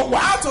ìgbèkùn tó wà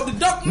out of the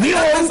darkness. ní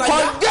orúkọ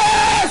In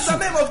jésù the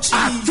name of Jesus.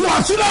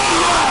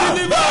 àtúwàsílẹ̀.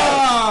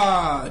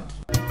 Delivered.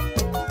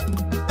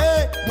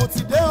 mo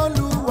ti dé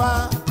olúwa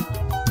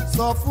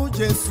sọ fún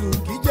jésù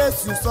kí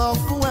jésù sọ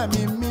fún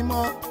ẹ̀mí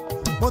mímọ́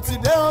mo ti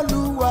dé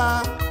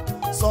olúwa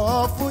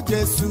sọ fún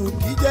jésù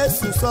kí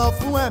jésù sọ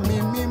fún ẹ̀mí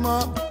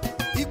mímọ́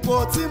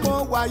ipò tí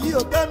mo wà yìí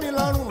ò tẹ́ mi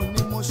lọ́rùn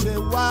ni mo ṣe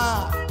wá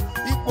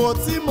ipò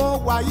tí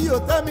mo wà yìí ò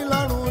tẹ́ mi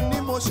lọ́rùn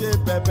ni mo ṣe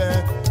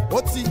bẹ̀bẹ̀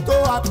ó ti tó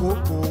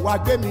àkókò wá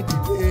gbé mi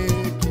dìde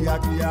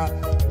kíákíá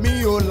mi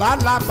ò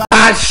lálàbà.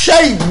 àṣẹ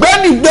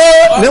ìgbẹ́nìgbé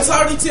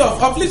Authority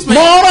of upliftment.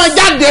 mo rán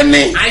jáde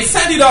ni I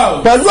send it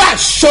out. pẹ̀lú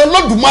àṣẹ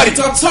olódùmarè.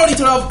 The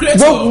authority of great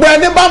gbogbo God.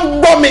 ẹni bá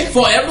ń gbọ́ mi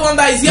For everyone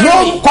that is hearing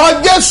me.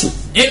 lórúkọ jésù.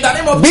 In the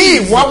name of bí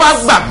Jesus. ìwọ bá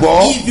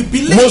gbàgbọ́ If you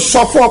believe, mo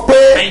sọ fún ọ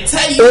pé I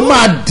tell you, o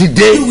máa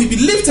dìde. you will be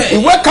lifted.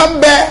 ìwé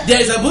kan bẹ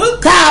There is a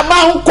book ká a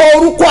máa ń kọ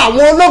orúkọ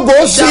àwọn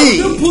ológo sí that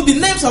i will put the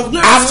names of a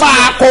glorious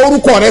máa kọ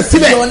orúkọ rẹ Your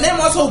síbẹ̀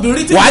name also will be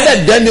written wàá there.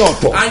 dẹ̀ dẹ́ni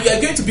ọ̀tọ̀. And you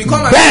are going to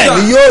become an Bẹ́ẹ̀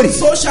ni yóò rí.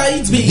 So shall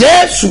it be.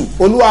 jésù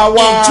olúwa In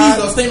wa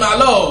Jesus' name, our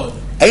Lord.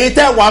 ẹ̀yin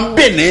tẹ́ wà ń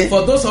bèèrè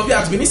For those of you that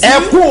have been ẹ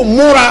listening, kú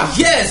múra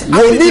yes,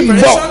 wòlíì after ń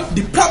bọ̀ preparation,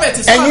 the prophet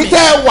is ẹ̀yin coming.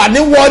 tẹ́ wà ní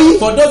wọrí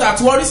For those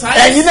that worry side,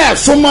 ẹ̀yin náà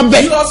súnmọ́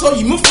bẹ̀ you also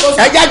you move closer.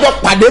 ẹ̀já jọ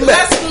pàdé bẹ̀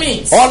Let's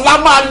meet. ọ̀la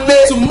máa lé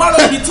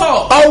Tomorrow be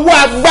tall. ọwọ́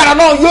agbára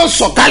náà yóò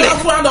sọ̀kalẹ̀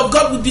The hand of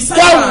God will decide.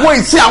 wá wo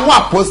ìsìn àwọn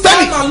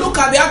àpòstẹ́lì Come and look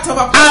at the act of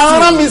aràn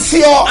apostle. mi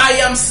sí ọ I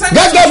am sent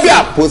gẹ́gẹ́ to bí you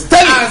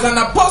àpòstẹ́lì as an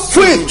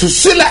apostle fún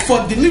ìtúsílẹ̀ for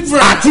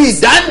deliverance àti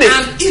ìdáǹdè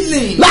and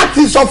healing.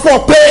 láti sọ fún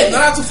ọ pé In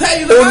order to tell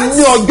you o ní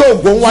that ọjọ́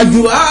ògbó wájú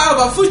you have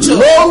a future.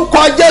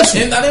 lórúkọ jésù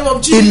In the name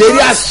of Jesus, ìlérí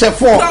àṣẹ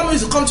fún ọ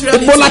promise to come to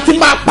reality. gbogbo láti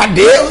máa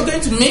pàdé Where are we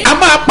going to meet? a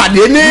máa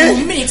pàdé ní We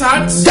will meet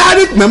at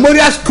garrick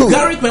memorial school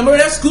Garrick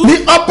Memorial School, ní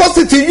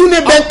opposite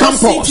unibank opposite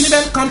campus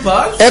Unibank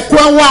Campus,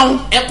 ẹ̀kọ́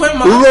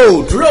Ekwema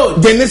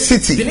road benin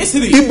city Benin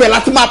City. ibẹ̀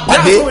láti máa That's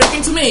pàdé where we're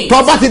going to meet.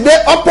 tọ́ba ti dé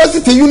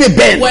opposite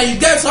unibank When you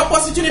get to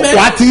opposite Unibank,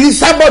 wà á ti rí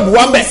sábọ̀dù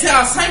wa we mẹ́ see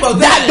our signboard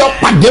there. dájọ́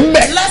pàdé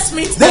mẹ́ Let's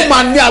meet ó there.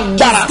 máa ní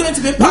agbára It's going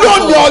to be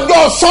powerful. lónìí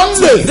ọjọ́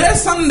sunday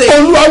This Sunday,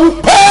 olúwa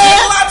wípé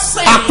Lord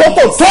says,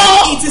 àkókò tó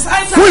it is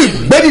high fún time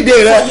ìgbédìde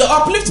rẹ for your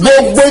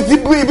upliftment.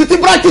 gbogbo ibi tí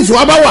branches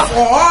wa bá wà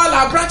For all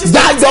our branches to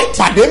dájọ́ meet.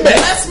 pàdé mẹ́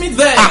Let's meet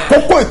there.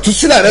 àkókò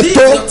ìtúsílẹ̀ rẹ This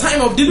tó is your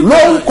time of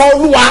deliverance. lórúkọ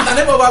olúwa In the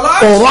name of our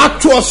Lord, ọ̀rọ̀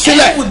àtú ọ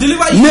sílẹ̀ Heaven will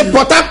deliver you. ní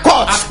port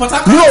harcourt At Port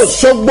Harcourt, ní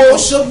òṣogbo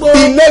Òṣogbo,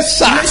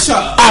 iléṣà Iléṣà,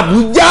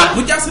 àbújá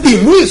Abuja City,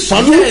 ìlú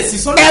ìsọlú yes,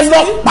 Ìsọlú ẹ lọ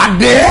City.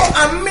 pàdé Go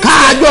and meet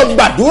káàjọ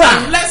gbàdúrà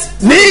And let's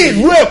ní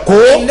ìlú èkó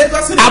in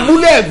Lagos City,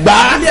 abúlé ẹgbà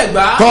Abúlé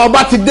Ẹ̀gbá.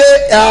 tọba ti dé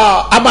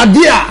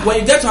amadia when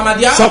you get to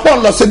Amadia, sọpọ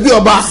ńlọ sí bí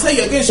ọba say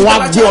you're going to wà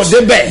Shikara gbé ọ Church,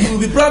 débẹ̀ you will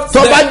be brought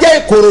tọba there. jẹ́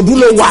ìkòròdú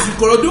ló wà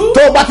Ìkòròdú,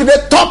 tọba ti dé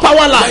top power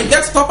when you line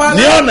get to Topper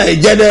ní Line, ọ̀nà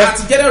ìjẹ́dẹ́ at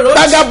Ìjẹ́dẹ́ Road,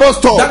 daga bus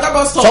stop Daga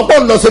bus stop. sọpọ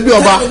ńlọ sí bí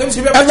ọba Tell me,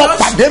 Shikara ẹ lọ Church.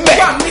 pàdé mẹ́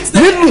Go and meet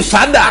them. ní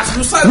lùsádà At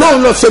Lusada.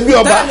 lóun lọ sí bí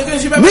ọba Tell me,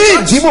 Shikara ní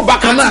Church. ìdìbò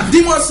bákan náà At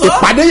Dimoso.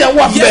 ìpàdé yẹn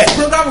wà bẹ́ẹ̀ Yes,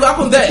 program will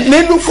happen there.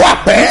 nínú fún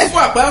àpẹ́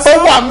Fún Àpẹ́, ó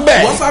wà ń bẹ̀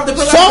we also have the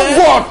program Ṣàngó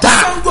there. Ọ̀tà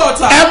Ṣàngó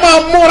altar. ẹ máa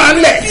múra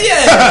lẹ̀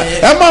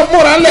ẹ máa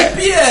múra lẹ̀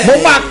mo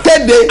máa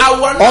kéde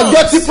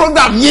ọjọ́ tí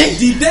program yín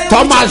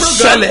tó máa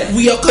ṣẹlẹ̀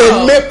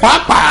èmi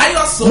pàápàá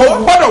mo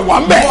gbọ́dọ̀ wà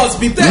mẹ́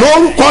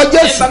lórúkọ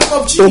Jésù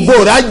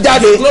ògo rẹ̀ á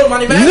jáde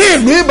ní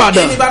ìlú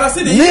Ìbàdàn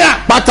ní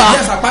Àpáta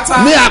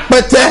ní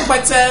Apẹtẹ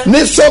ní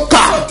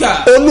Sókà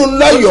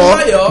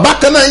Olúnlọ́yọ̀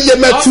bákan náà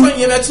Yemẹtu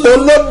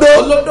Olódó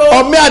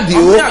Ọmí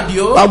Àdìó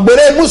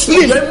Àgbèrè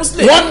Muslim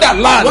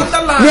Wonderland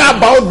ní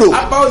Àbáodò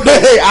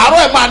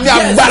àárọ̀ ẹ̀ máa ní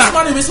agbára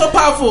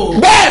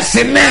bẹ́ẹ̀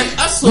sì ní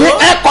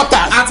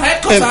headquarters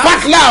in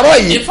fact láàárọ̀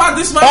yìí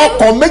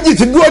ọkọ̀ méjì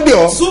ti dúró dè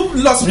ọ́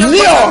ní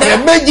ọ̀rẹ́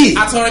méjì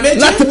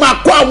láti máa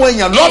kó àwọn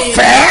èèyàn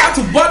lọ́fẹ̀ẹ́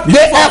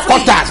dé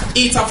headquarters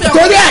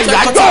torí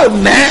àyájọ́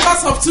òní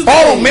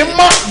ọrùn mi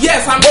mọ́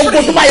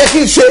gbogbo tó bá yẹ kí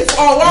n ṣe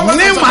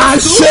ní màá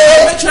ṣe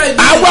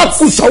àwọn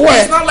kùsọ̀wọ́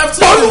ẹ̀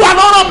Olúwa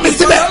lọ́rọ̀ mi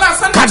síbẹ̀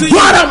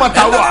kàdúrà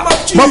mọ̀tàwọ̀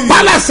mọ̀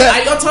pálásẹ̀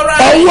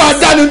ọwọ́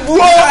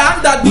adánidúró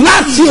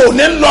láti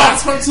òní lọ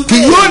kì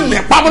yóò ní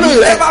pamọ́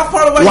rẹ̀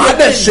wà á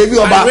dẹ̀ ṣe bí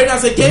ọba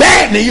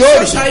bẹ́ẹ̀ ni yóò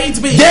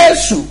rí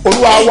Jésù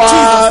Olúwa wa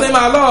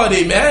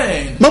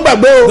mo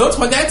gbàgbé o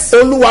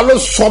Olúwa ló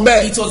sọ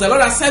bẹ́ẹ̀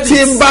tí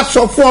n bá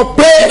sọ fún ọ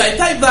pé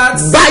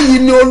báyìí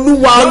ni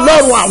Olúwa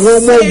Ọlọ́run àwọn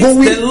ọmọ ogun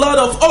wí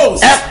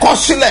ẹ kọ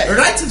sílẹ̀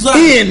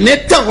ìní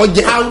tàn ọ́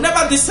jẹ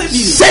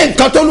ṣé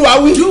nǹkan tó Olúwa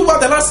wí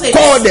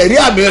kọ́ ọ dẹ̀ rí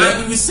àmì rẹ̀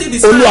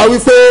Olúwa wí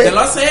pé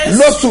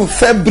lóṣù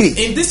February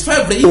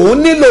òun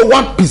nílò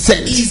 1%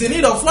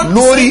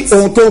 lórí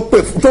ohun tó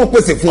ń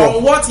pèsè fún ọ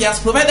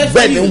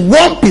bẹ́ẹ̀ ni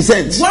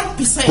 1%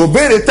 kò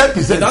béèrè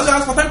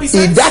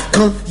 10% ìdá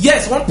kan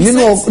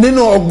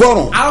nínú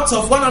ọgọ́rùn-ún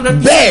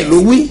bẹ́ẹ̀ ló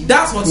wí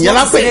ìyẹn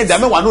lápẹ̀ ní ìdá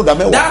mẹ́wàá ní ìdá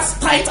mẹ́wàá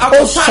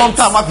ó sọ́n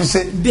tá a máa fi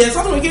ṣe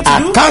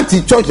àkáǹtì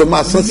church ló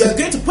máa sán sí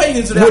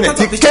mo lè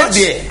ti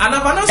kéde ẹ̀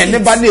ẹni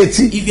bá ní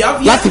etí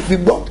láti fi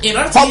gbọ́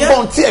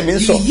ọgbọ́n tí ẹ̀mí ń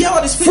sọ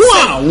fún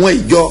àwọn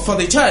ìjọ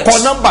kọ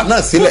nọ́mbà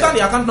náà sílẹ̀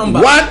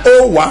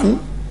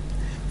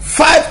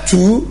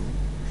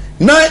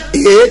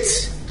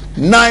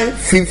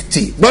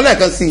 101-52-98-950 gbọ́dọ̀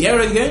kan sí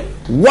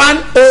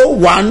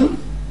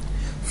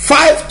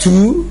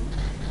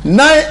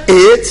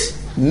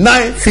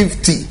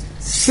 101-52-98-950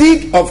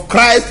 Seed of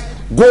Christ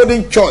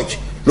Golden Church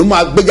ló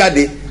máa gbé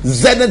jáde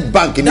Zenith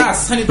Bank ni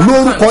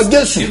lórúkọ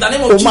Jésù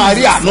o máa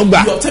rí àánú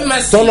gbà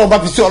tọ́lọ́ bá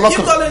fi sí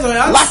ọlọ́kan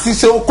láti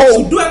ṣe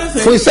okòwò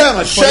fún iṣẹ́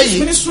ìránṣẹ́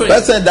yìí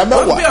fẹsẹ̀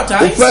ìdámẹ́wàá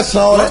o fẹ́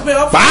san ọrẹ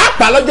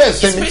pàápàá lọ́jọ́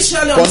ìsinmi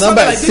kọ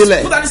nọ́mbà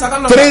ìsílẹ̀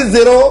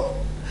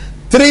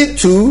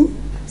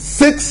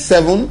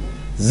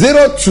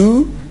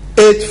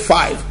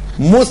 30-32-67-0285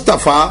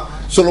 Mustapha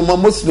Solomon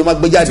Moses ló máa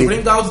gbé jáde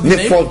ní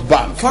First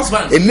Bank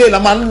eléyìí la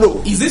máa ń lò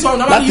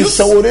láti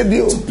sanwó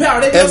rédíò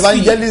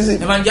evangelism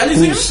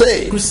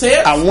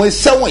crusade àwọn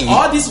iṣẹ́ wọ̀nyí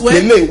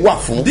eléyìí wà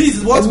fún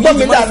ẹgbọ́n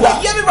mi dáadáa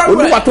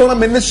Olúwa tó rán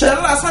mi níṣẹ́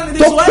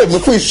tó pè mí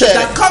fún iṣẹ́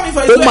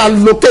rẹ̀ ó máa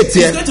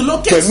locate ẹ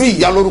pẹ̀lú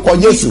ìyà lórúkọ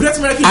Jésù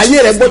ayé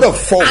rẹ̀ gbọ́dọ̀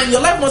fọ́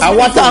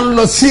àwa tá a ń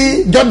lọ sí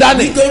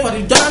Jọ́dánì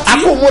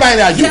akómúra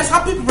ìrìn àjò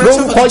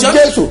lórúkọ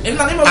Jésù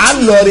à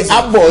ń lọ rí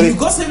abọ̀ rí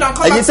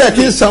ẹ̀yin tẹ̀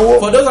tí ń sanwó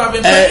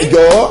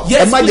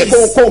jọ̀ọ́ ẹ má jẹ́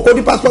kó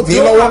ní passport yìí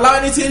lọ́wọ́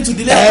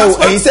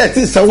ẹ̀yin tẹ̀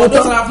tí sanwó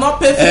tán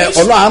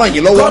Ọlọ́run á ràn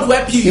yín lọ́wọ́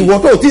ìwọ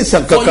tó ti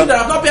san kankan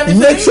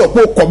make sure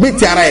kó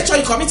commit ara ẹ̀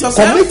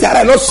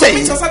lọ́sẹ̀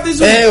yìí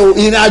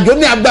ìrìn àjò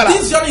ní agbára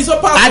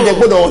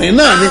àjẹgbọ́dọ̀ ọ̀rìn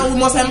náà ni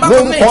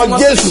lórúkọ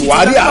Jésù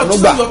wàá rí àánú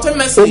gbà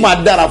ó máa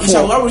dára fún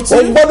ọ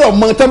ó gbọ́dọ̀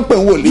mọ tẹ́ńpẹ̀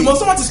wòlíì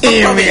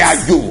ìrìn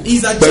àjò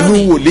pẹ̀lú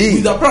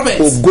wòlíì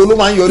ògo ló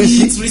máa ń yọrí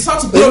sí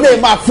ilé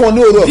máa fún ọ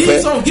ní oore ọ̀fẹ́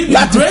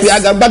láti fi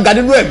agagbága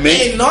nínú ẹ̀mí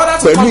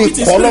pẹ̀lú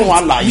ikọ̀ Ọlọ́run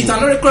alààyè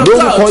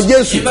lórúkọ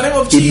Jésù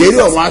ìlérí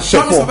ọ̀run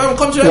aṣẹ́fọ̀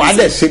wà á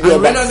dẹ̀ ṣe bí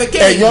ọba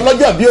ẹ̀yin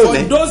ọlọ́jọ́ bí òní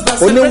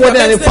oníwọ́n ní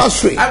ẹni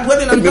pásítọ̀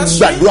èmi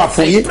gbàdúrà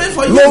fún yín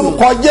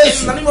lórúkọ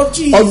Jésù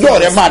ọjọ́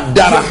rẹ máa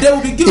dára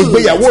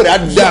ìgbéyàwó rẹ á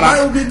dára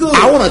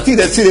àwọn ọ̀nà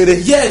rẹ sí rere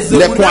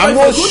lẹ́kùn àánú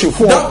oṣù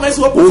fún ọ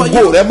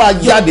ògo rẹ máa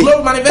jáde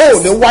ó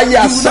ní wáyé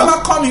asán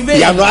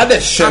ìyanu á dẹ̀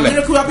ṣẹlẹ̀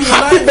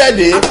happy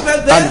birthday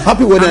and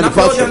happy wedding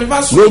anniversary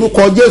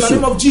lórúkọ Jésù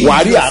wà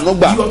á rí àánú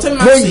gbà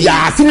mo yà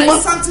á sí mímọ́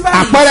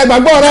àpẹẹrẹ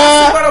gbàgbọ́ rẹ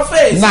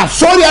na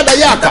sórí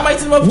adayé àká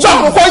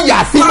gbàgbọ́ kọ́ yà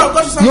á sí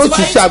mímọ́ yóò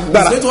ti ṣe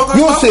agbára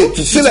yóò ṣe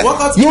ìtúsílẹ̀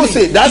yóò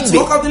ṣe ìdáǹdè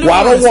wà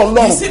á rọ́wọ́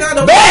Ọlọ́run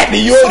bẹ́ẹ̀ ni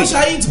yóò rí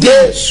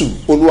Jésù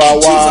Olúwa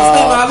wa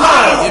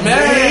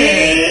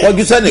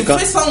kọjú sẹ́nìkan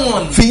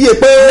fi yé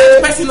pé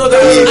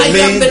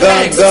èmi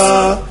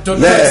gangan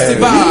lẹ́ẹ̀rí.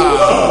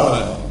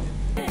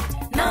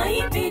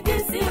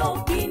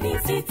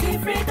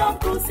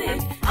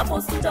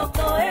 Apostle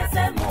Dr.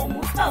 S.M.O.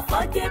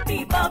 Mustapha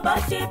J.P. Baba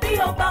Shebi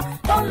Oba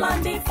don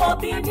landing for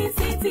Benin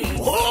City.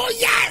 Oh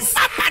yes!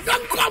 Papa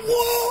don come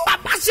o.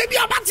 Baba Shebi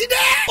Oba ti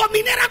dé.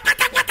 Òmìnira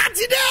pátápátá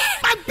ti dé.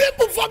 My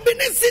people for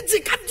Benin City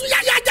katuya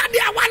jáde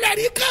àwọn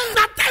ẹ̀rí kan.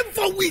 Na time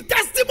for we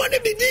testimony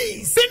be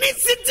this. Benin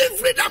City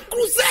Freedom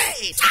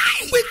Crusade.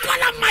 We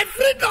call am my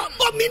freedom.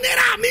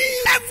 Òmìnira mi.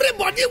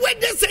 Everybody wey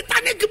dey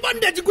satanic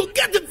bondage go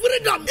get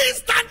freedom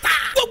instanta.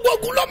 Gbogbo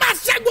ogun ló máa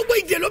ṣẹ́, gbogbo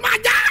ìdè ló máa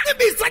já.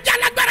 Níbi ìsọjí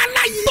alágbára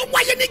láyé. Tó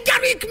wáyé ní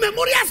Garrick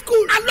Memorial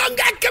School along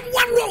Eke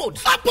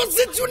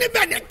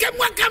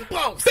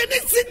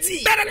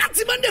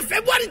Monday,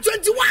 February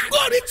 21. Go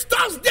reach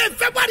Thursday,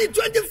 February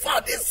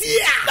 24 this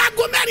year.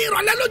 Láago mẹ́rin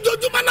ìrọ̀lẹ́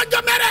lójoojúmọ́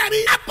lọ́jọ́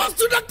mẹ́rẹ̀ẹ̀rin.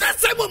 Apostle Dr.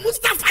 Semo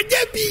Mustapha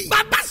JB.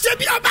 Bàbá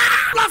ṣebí ọba.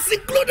 Plus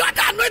include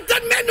other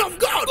anointed men of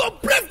God. Go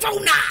pray for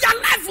una. Your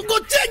life go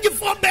change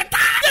for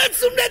better.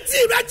 Jésù retí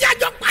ìrẹ́jẹ́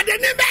àjọ pàdé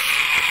níbẹ̀.